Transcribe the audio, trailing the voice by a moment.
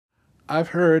I've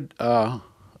heard I've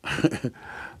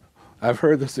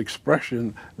heard this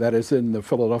expression that is in the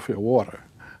Philadelphia water.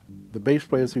 The bass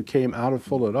players who came out of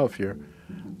Philadelphia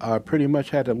pretty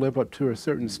much had to live up to a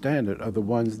certain standard of the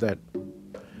ones that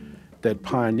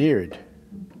pioneered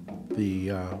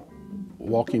the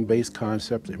walking bass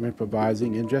concept of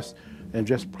improvising and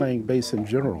just playing bass in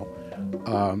general.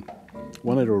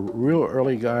 One of the real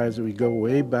early guys, we go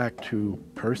way back to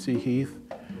Percy Heath,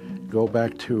 go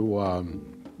back to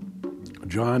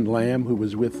John Lamb, who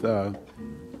was with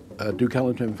Duke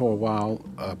Ellington for a while,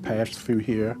 passed through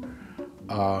here.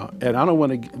 And I don't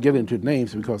want to get into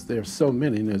names because there's so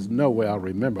many and there's no way I'll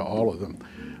remember all of them.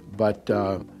 But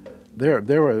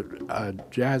there were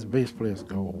jazz bass players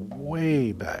go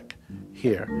way back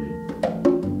here.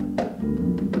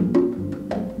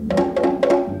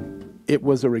 It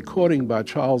was a recording by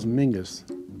Charles Mingus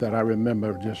that I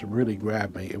remember just really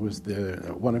grabbed me. It was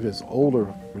one of his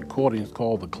older recordings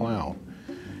called The Clown.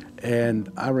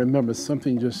 And I remember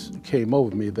something just came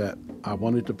over me that I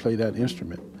wanted to play that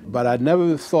instrument. But I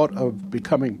never thought of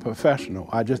becoming professional.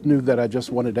 I just knew that I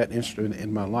just wanted that instrument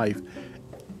in my life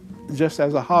just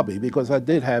as a hobby, because I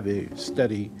did have a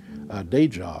steady day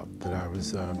job that I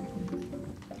was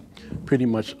pretty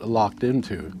much locked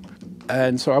into.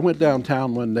 And so I went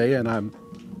downtown one day and I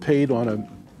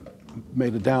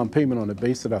made a down payment on a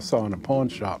bass that I saw in a pawn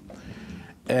shop.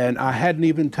 And I hadn't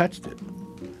even touched it.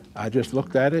 I just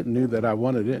looked at it and knew that I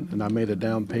wanted it, and I made a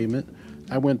down payment.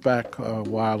 I went back a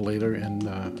while later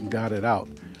and got it out.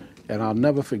 And I'll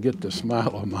never forget the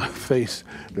smile on my face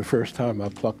the first time I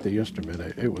plucked the instrument.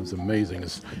 It was amazing.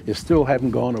 It still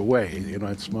hadn't gone away. You know,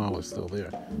 that smile is still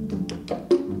there.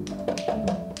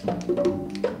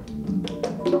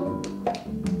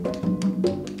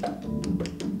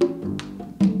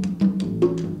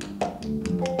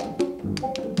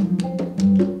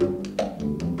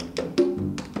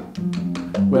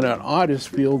 When an artist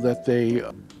feels that they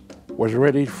was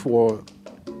ready for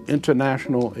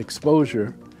international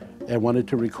exposure and wanted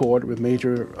to record with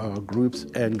major groups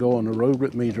and go on the road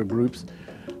with major groups,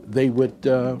 they would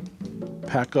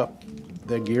pack up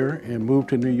their gear and move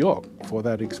to New York for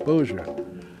that exposure.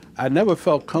 I never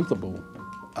felt comfortable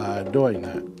doing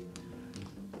that,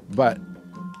 but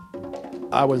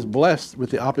I was blessed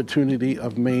with the opportunity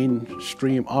of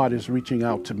mainstream artists reaching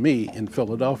out to me in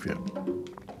Philadelphia.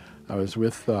 I was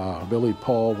with Billy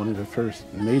Paul, one of the first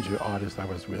major artists I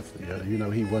was with. You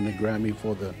know, he won the Grammy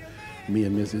for the Me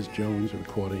and Mrs. Jones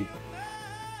recording.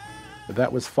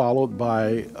 That was followed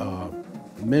by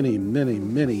many, many,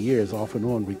 many years off and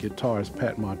on with guitarist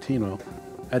Pat Martino.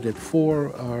 I did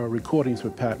 4 recordings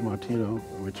with Pat Martino,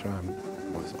 which I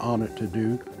was honored to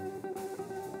do.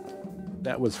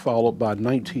 That was followed by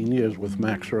 19 years with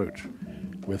Max Roach,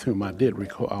 with whom I did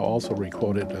record. I also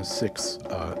recorded 6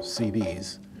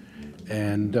 CDs.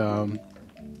 And during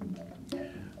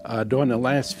the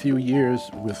last few years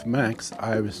with Max,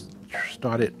 I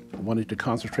started wanting to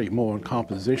concentrate more on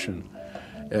composition.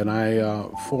 And I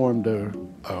formed a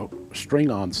string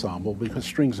ensemble, because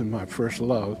strings are my first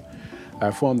love.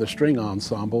 I formed a string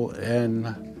ensemble,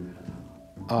 and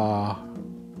I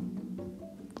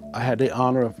had the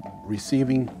honor of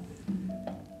receiving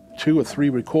 2 or 3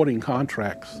 recording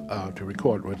contracts to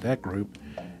record with that group.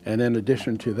 And in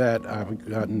addition to that, I've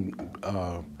gotten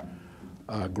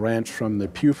grants from the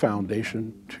Pew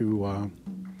Foundation to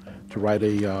write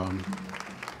a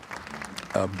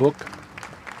book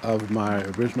of my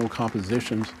original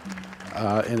compositions,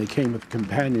 and it came with a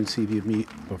companion CD of me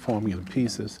performing the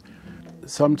pieces.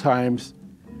 Sometimes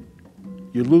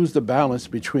you lose the balance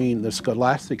between the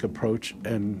scholastic approach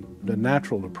and the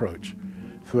natural approach.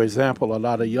 For example, a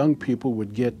lot of young people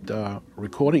would get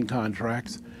recording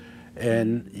contracts,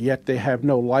 and yet they have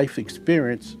no life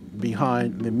experience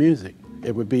behind the music.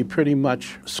 It would be pretty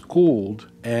much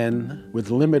schooled and with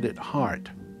limited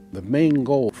heart. The main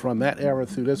goal from that era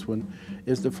through this one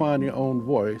is to find your own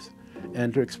voice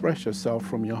and to express yourself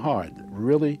from your heart.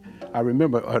 Really, I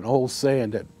remember an old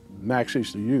saying that Max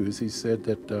used to use. He said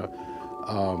that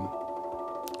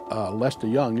Lester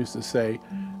Young used to say,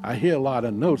 "I hear a lot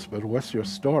of notes, but what's your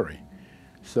story?"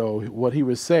 So what he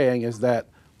was saying is that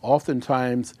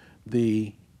oftentimes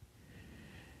the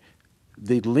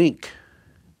link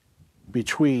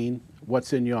between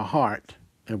what's in your heart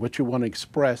and what you want to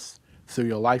express through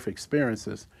your life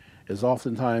experiences is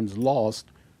oftentimes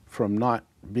lost from not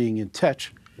being in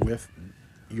touch with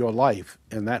your life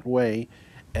in that way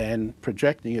and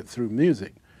projecting it through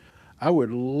music. I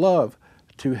would love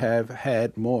to have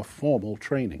had more formal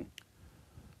training.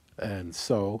 And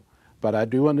so, but I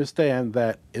do understand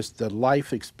that it's the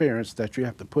life experience that you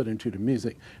have to put into the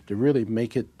music to really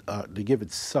make it, to give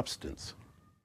it substance.